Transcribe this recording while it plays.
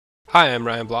Hi, I'm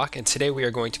Ryan Block, and today we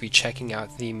are going to be checking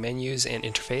out the menus and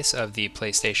interface of the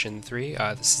PlayStation 3.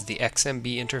 This is the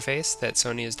XMB interface that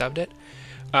Sony has dubbed it.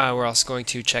 We're also going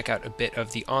to check out a bit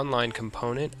of the online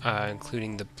component,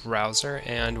 including the browser,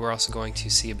 and we're also going to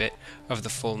see a bit of the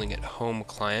folding at home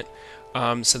client.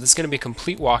 So this is going to be a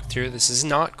complete walkthrough. This is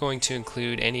not going to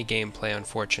include any gameplay,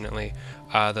 unfortunately,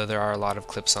 though there are a lot of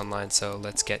clips online, so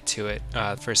let's get to it.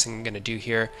 The first thing I'm going to do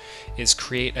here is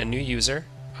create a new user.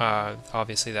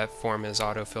 Obviously that form is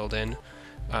auto-filled in.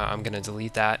 I'm going to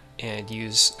delete that and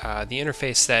use the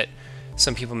interface that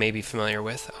some people may be familiar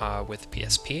with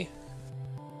PSP.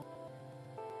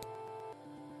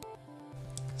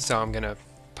 So I'm going to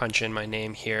punch in my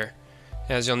name here.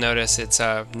 As you'll notice, it's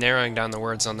narrowing down the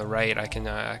words on the right. I can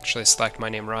actually select my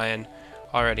name Ryan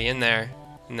already in there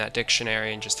in that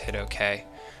dictionary and just hit OK.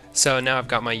 So now I've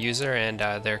got my user, and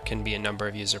there can be a number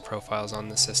of user profiles on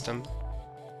the system.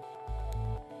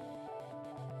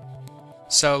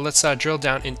 So let's drill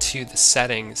down into the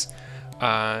settings.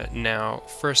 Now,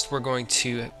 first we're going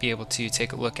to be able to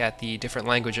take a look at the different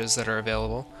languages that are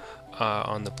available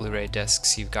on the Blu-ray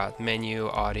discs. You've got menu,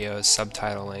 audio,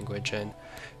 subtitle language, and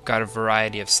got a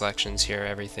variety of selections here,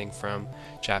 everything from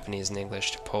Japanese and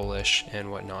English to Polish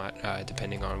and whatnot,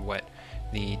 depending on what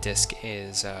the disc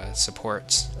is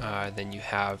supports. Then you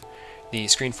have the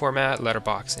screen format,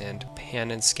 letterbox, and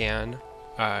pan and scan.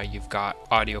 You've got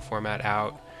audio format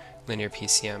out, linear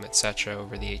PCM, etc.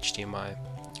 over the HDMI.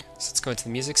 So let's go into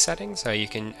the music settings. You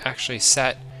can actually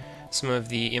set some of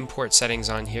the import settings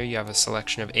on here. You have a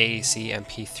selection of AAC,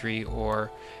 MP3,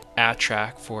 or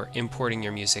ATTRACK for importing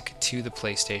your music to the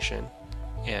PlayStation,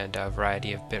 and a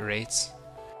variety of bit rates.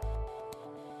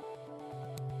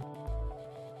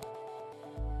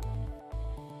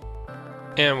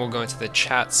 And we'll go into the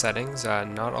chat settings.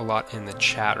 Not a lot in the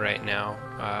chat right now.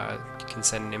 You can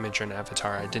send an image or an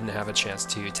avatar. I didn't have a chance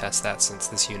to test that since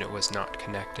this unit was not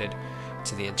connected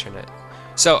to the internet.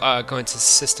 So go into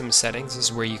system settings. This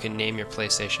is where you can name your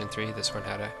PlayStation 3. This one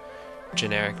had a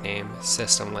generic name,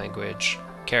 system language,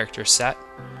 character set,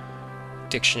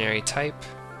 dictionary type.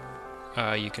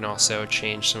 You can also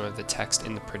change some of the text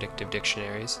in the predictive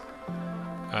dictionaries.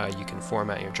 You can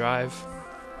format your drive.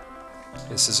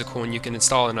 This is a cool one you can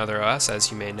install in other OS, as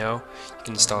you may know. You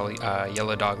can install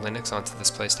Yellow Dog Linux onto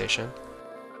this PlayStation.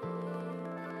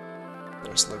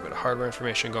 There's a little bit of hardware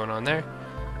information going on there.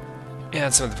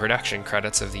 And some of the production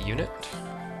credits of the unit.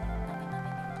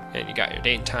 And you got your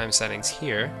date and time settings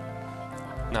here.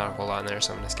 Not a whole lot in there,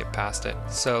 so I'm going to skip past it.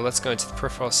 So let's go into the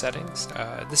peripheral settings.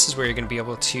 This is where you're going to be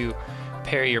able to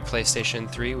pair your PlayStation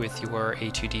 3 with your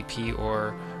A2DP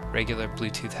or regular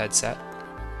Bluetooth headset.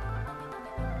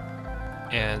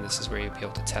 And this is where you'll be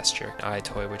able to test your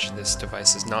iToy, which this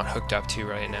device is not hooked up to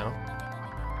right now.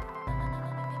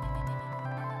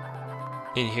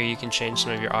 In here you can change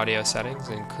some of your audio settings,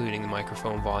 including the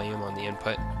microphone volume on the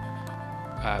input,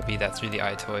 be that through the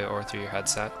iToy or through your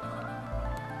headset.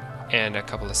 And a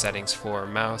couple of settings for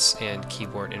mouse and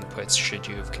keyboard inputs should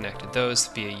you have connected those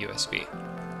via USB.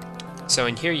 So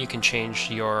in here you can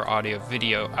change your audio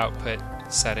video output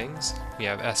settings. We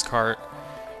have S-Cart,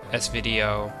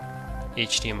 S-Video,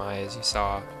 HDMI as you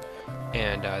saw,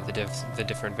 and the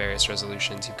different various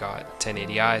resolutions. You've got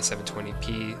 1080i,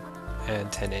 720p,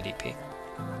 and 1080p.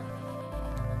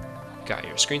 Got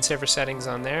your screensaver settings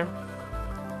on there.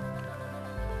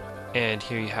 And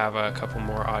here you have a couple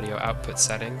more audio output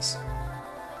settings.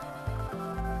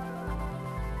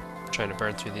 I'm trying to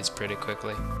burn through these pretty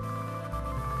quickly.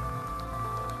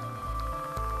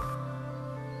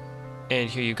 And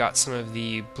here you got some of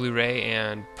the Blu-ray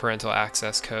and parental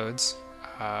access codes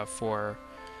for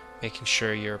making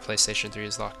sure your PlayStation 3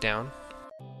 is locked down.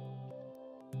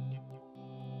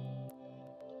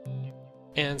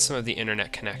 And some of the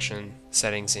internet connection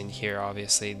settings in here.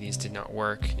 Obviously these did not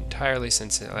work entirely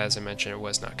since, as I mentioned, it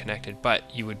was not connected, but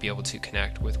you would be able to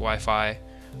connect with Wi-Fi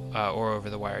or over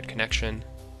the wired connection.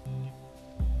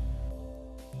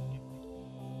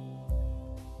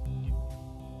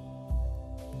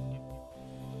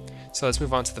 So let's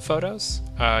move on to the photos.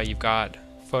 You've got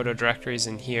photo directories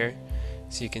in here,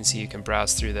 so you can see you can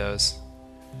browse through those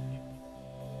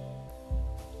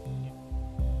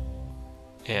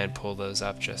and pull those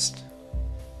up just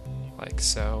like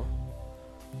so.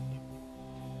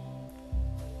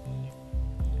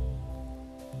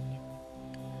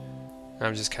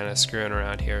 I'm just kind of screwing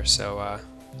around here, so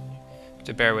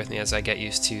to bear with me as I get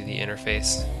used to the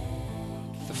interface,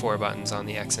 the 4 buttons on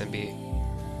the XMB.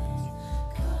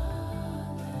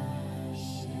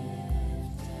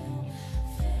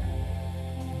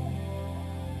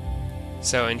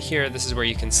 So in here, this is where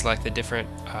you can select the different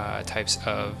types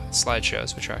of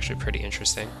slideshows, which are actually pretty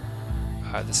interesting.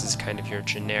 This is kind of your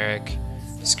generic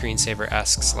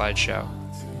screensaver-esque slideshow.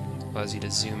 Allows you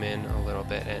to zoom in a little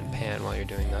bit and pan while you're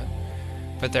doing that.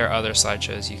 But there are other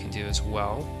slideshows you can do as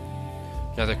well.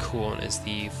 Another cool one is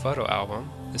the photo album.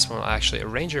 This one will actually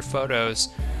arrange your photos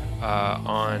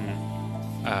on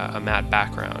a matte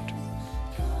background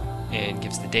and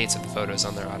gives the dates of the photos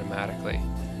on there automatically.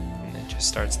 And it just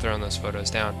starts throwing those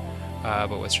photos down.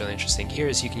 But what's really interesting here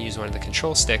is you can use one of the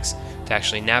control sticks to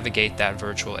actually navigate that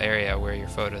virtual area where your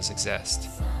photos exist.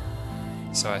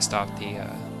 So I stopped the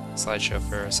slideshow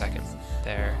for a second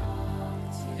there,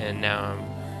 and now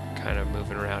I'm kind of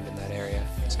moving around in that area.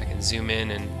 So I can zoom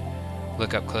in and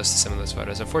look up close to some of those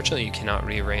photos. Unfortunately, you cannot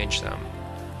rearrange them,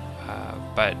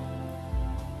 but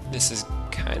this is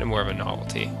kind of more of a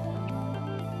novelty.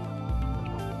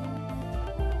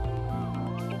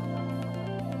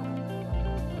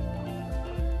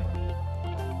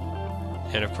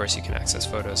 And of course you can access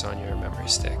photos on your memory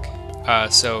stick.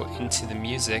 So into the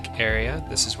music area,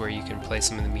 this is where you can play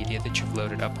some of the media that you've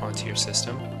loaded up onto your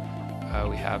system.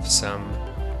 We have some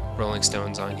Rolling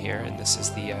Stones on here, and this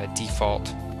is the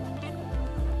default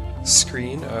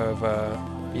screen of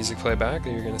music playback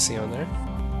that you're going to see on there.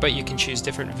 But you can choose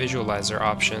different visualizer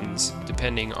options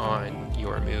depending on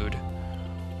your mood,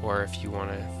 or if you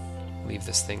want to leave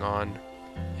this thing on,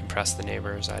 impress the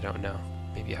neighbors, I don't know.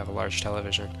 Maybe you have a large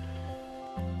television.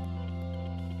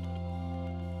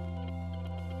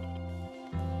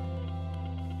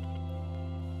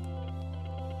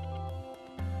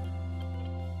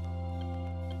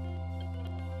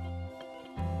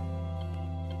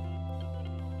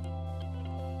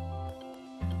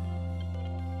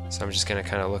 So I'm just going to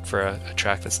kind of look for a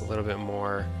track that's a little bit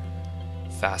more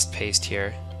fast-paced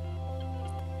here.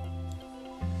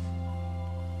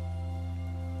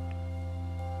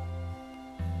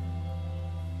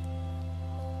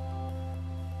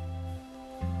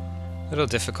 A little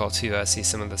difficult to see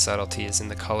some of the subtleties in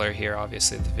the color here.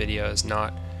 Obviously the video is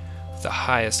not the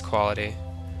highest quality,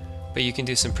 but you can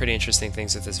do some pretty interesting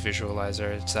things with this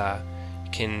visualizer.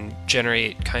 It can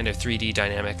generate kind of 3D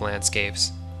dynamic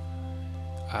landscapes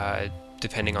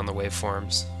depending on the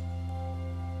waveforms.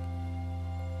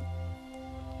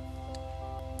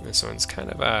 This one's kind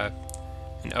of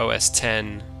an OS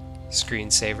X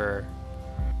screensaver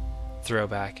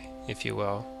throwback, if you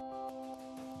will.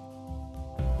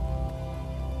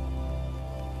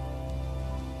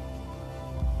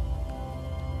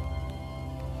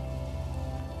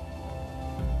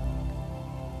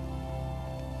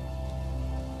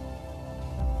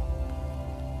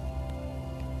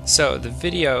 So the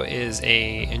video is an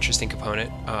interesting component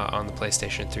on the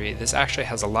PlayStation 3. This actually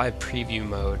has a live preview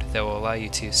mode that will allow you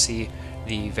to see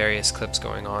the various clips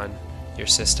going on your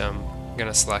system. I'm going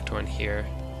to select one here.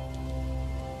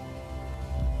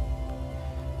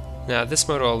 Now this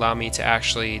mode will allow me to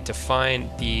actually define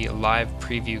the live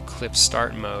preview clip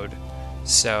start mode.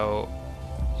 So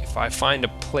if I find a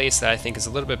place that I think is a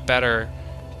little bit better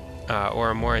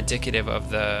or more indicative of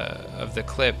the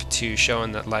clip to show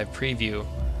in the live preview,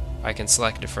 I can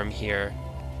select it from here,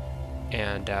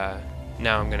 and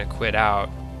now I'm going to quit out,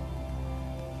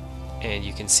 and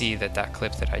you can see that that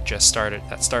clip that I just started,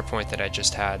 that start point that I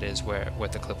just had, is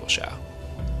what the clip will show.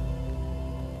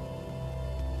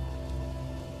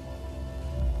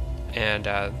 And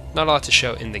not a lot to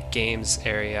show in the games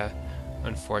area,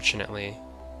 unfortunately,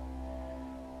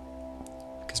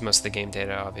 because most of the game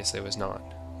data obviously was not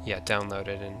yet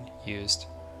downloaded and used.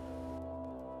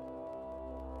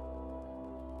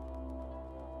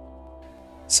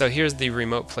 So here's the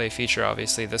remote play feature.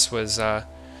 Obviously this was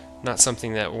not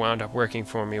something that wound up working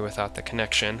for me without the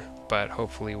connection, but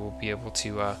hopefully we'll be able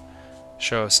to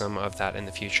show some of that in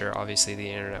the future. Obviously the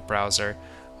internet browser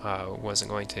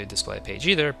wasn't going to display a page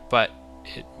either, but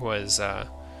it was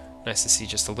nice to see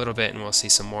just a little bit, and we'll see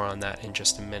some more on that in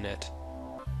just a minute.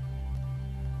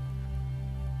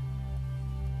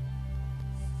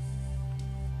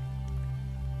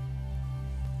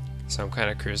 So I'm kind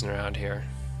of cruising around here,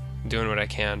 doing what I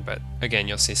can, but again,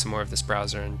 you'll see some more of this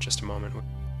browser in just a moment.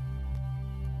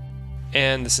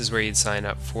 And this is where you'd sign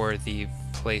up for the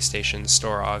PlayStation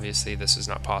Store. Obviously this is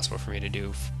not possible for me to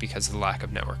do because of the lack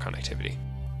of network connectivity.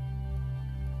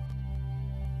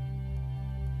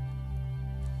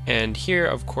 And here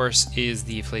of course is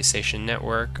the PlayStation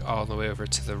Network all the way over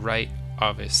to the right.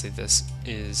 Obviously this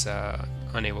is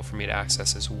unable for me to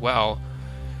access as well,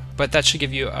 but that should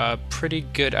give you a pretty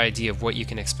good idea of what you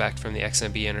can expect from the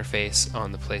XMB interface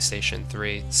on the PlayStation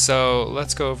 3. So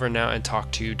let's go over now and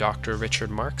talk to Dr. Richard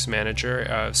Marks, Manager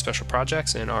of Special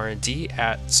Projects and R&D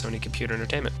at Sony Computer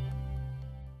Entertainment.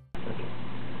 Okay.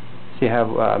 So you have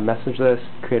a message list,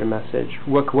 create a message.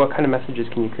 What kind of messages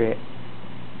can you create?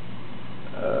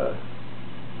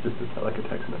 just like a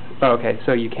text message. Oh, okay,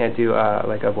 so you can't do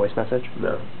like a voice message?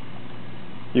 No.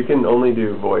 You can only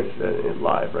do voice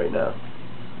live right now.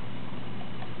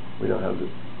 We don't have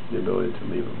the ability to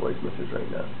leave a voice message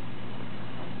right now.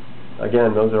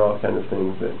 Again, those are all kind of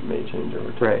things that may change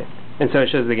over time. Right. And so it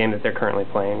shows the game that they're currently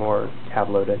playing or have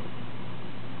loaded?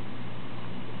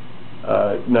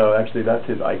 No, actually that's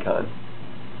his icon.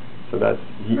 So that's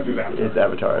his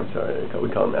avatar, I'm sorry. We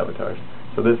call them avatars.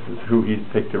 So this is who he's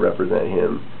picked to represent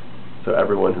him. So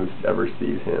everyone who ever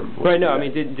sees him. Right, no, I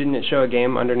mean, didn't it show a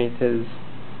game underneath his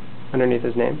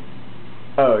name?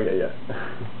 Oh, yeah.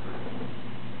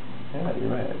 Yeah,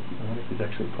 you're right. I wonder if he's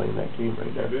actually playing that game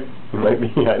right now. He might be,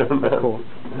 I don't know. Cool.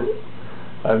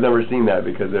 I've never seen that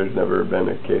because there's never been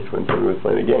a case when someone was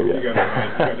playing a game yet. You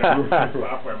guys don't use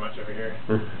software much over here.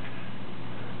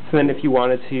 So then if you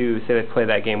wanted to, say, play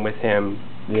that game with him,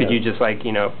 could you just, like,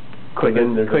 you know, click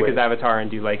his avatar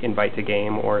and do, like, invite to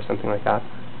game or something like that?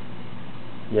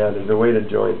 Yeah, there's a way to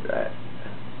join.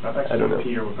 I don't know.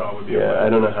 Peter would probably be I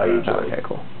don't know how you join. Okay,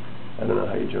 cool. I don't know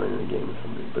how you join in a game with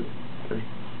somebody, but there's.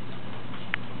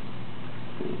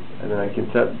 And then I can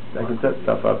set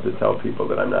stuff up to tell people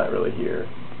that I'm not really here,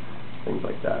 things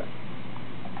like that.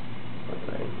 What's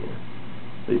I am here?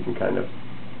 So you can kind of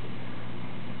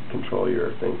control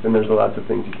your things. And there's lots of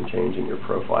things you can change in your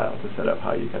profile to set up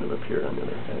how you kind of appear on the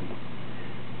other end.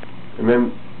 And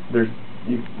then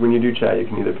when you do chat, you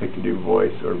can either pick to do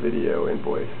voice or video in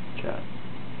voice chat.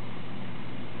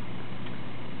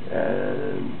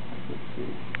 And let's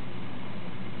see.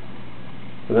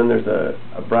 So then there's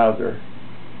a browser.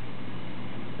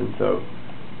 And so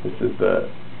this is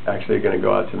actually going to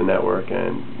go out to the network,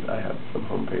 and I have some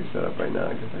homepage set up right now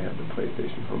because I have the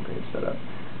PlayStation homepage set up.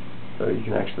 So you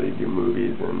can actually do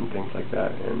movies and things like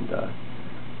that. And this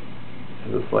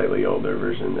is a slightly older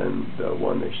version than the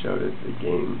one they showed at the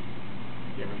Gamers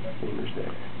Day.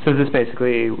 So is this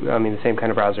basically, I mean, the same kind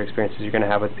of browser experience as you're going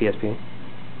to have with PSP?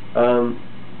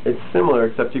 It's similar,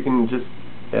 except you can just,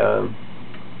 I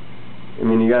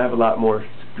mean, you gotta have a lot more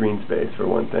screen space for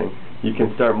one thing. You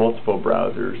can start multiple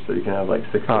browsers, so you can have like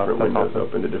 6 different windows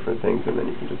open to different things, and then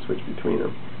you can just switch between them.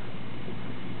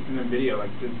 And then video, like,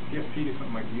 does PSP do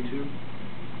something like YouTube?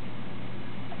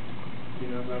 Do you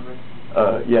know that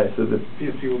right? Yeah, so the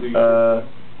PSP will do YouTube?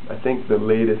 I think the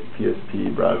latest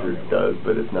PSP browser does,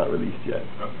 but it's not released yet.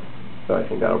 Okay. So I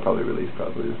think that'll probably release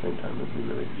probably the same time as we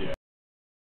release. Yeah.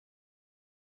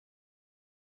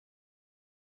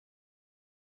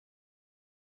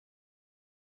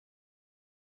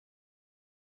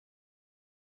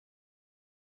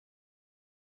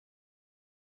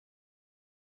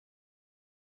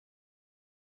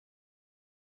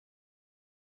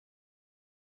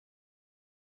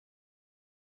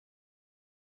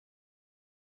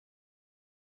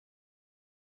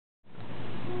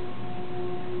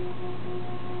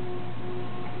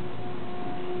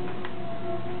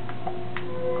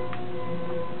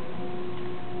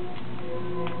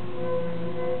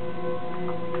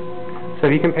 So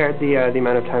have you compared the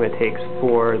amount of time it takes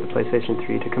for the PlayStation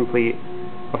 3 to complete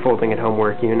a folding at home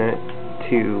work unit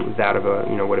to that of a,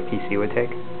 you know, what a PC would take?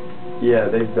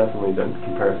 Yeah, they've definitely done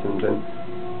comparisons, and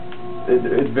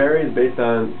it varies based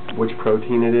on which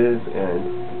protein it is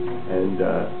and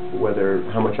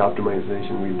how much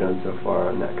optimization we've done so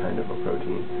far on that kind of a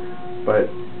protein.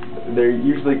 But they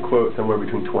usually quote somewhere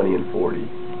between 20 and 40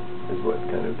 is what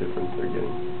kind of difference they're getting.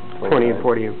 20 and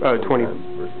 40. Oh, 20 times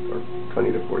versus, or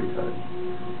 20 to 40 times.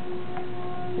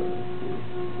 So let's see.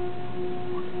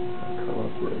 I'll come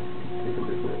up with take a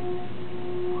different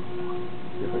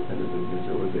kind of a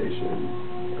visualization.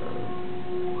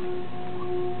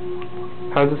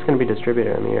 How is this going to be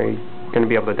distributed? I mean, are you going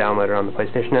to be able to download it on the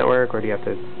PlayStation Network, or do you have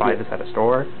to buy this at a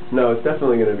store? No, it's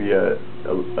definitely going to be a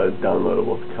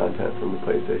downloadable content from the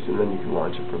PlayStation. Then you can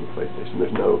launch it from the PlayStation.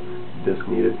 There's no disc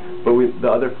needed. But the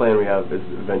other plan we have is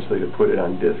eventually to put it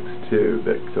on discs too,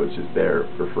 so it's just there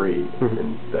for free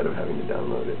instead of having to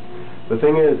download it. The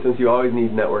thing is, since you always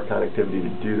need network connectivity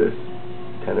to do this,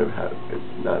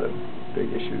 it's not a big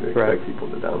issue to expect people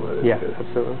to download it. Yeah,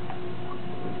 absolutely.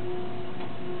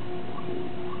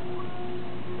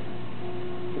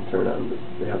 You can turn on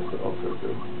they have all sorts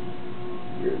of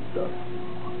weird stuff.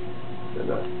 And